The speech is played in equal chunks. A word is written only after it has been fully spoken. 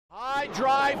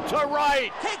Line drive to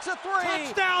right. Takes a three.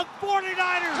 Touchdown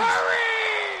 49ers. Hurry!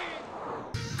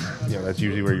 You know, that's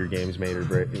usually where your game's made or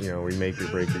break, you know, where you make or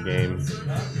break your game. You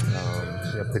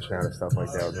know, pitching out of stuff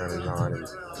like that with runners on.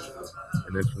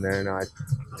 And then from there, it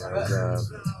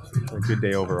was a good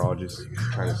day overall, just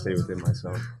trying to stay within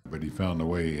myself. But he found a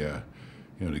way, you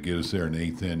know, to get us there in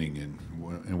the 8th inning,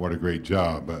 and what a great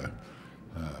job.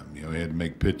 You know, he had to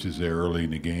make pitches there early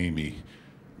in the game. He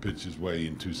pitched his way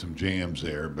into some jams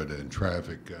there, but in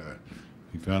traffic,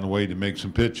 he found a way to make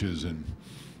some pitches, and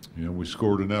you know, we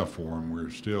scored enough for him. We're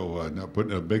still not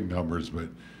putting up big numbers, but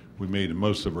we made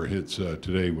most of our hits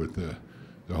today with the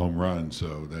home run.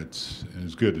 So it's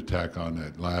good to tack on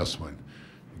that last one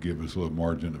to give us a little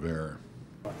margin of error.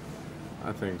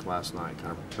 I think last night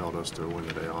kind of propelled us to a win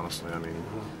today, honestly. I mean,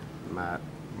 Matt,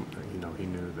 you know, he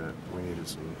knew that we needed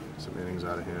some innings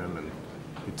out of him, and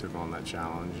he took on that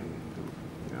challenge. And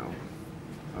you know,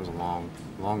 that was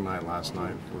a long night last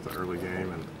night with the early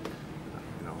game, and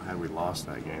you know, had we lost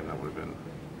that game, that would have been,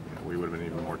 you know, we would have been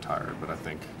even more tired. But I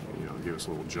think, you know, give us a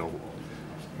little jolt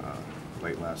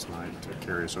late last night to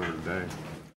carry us over today.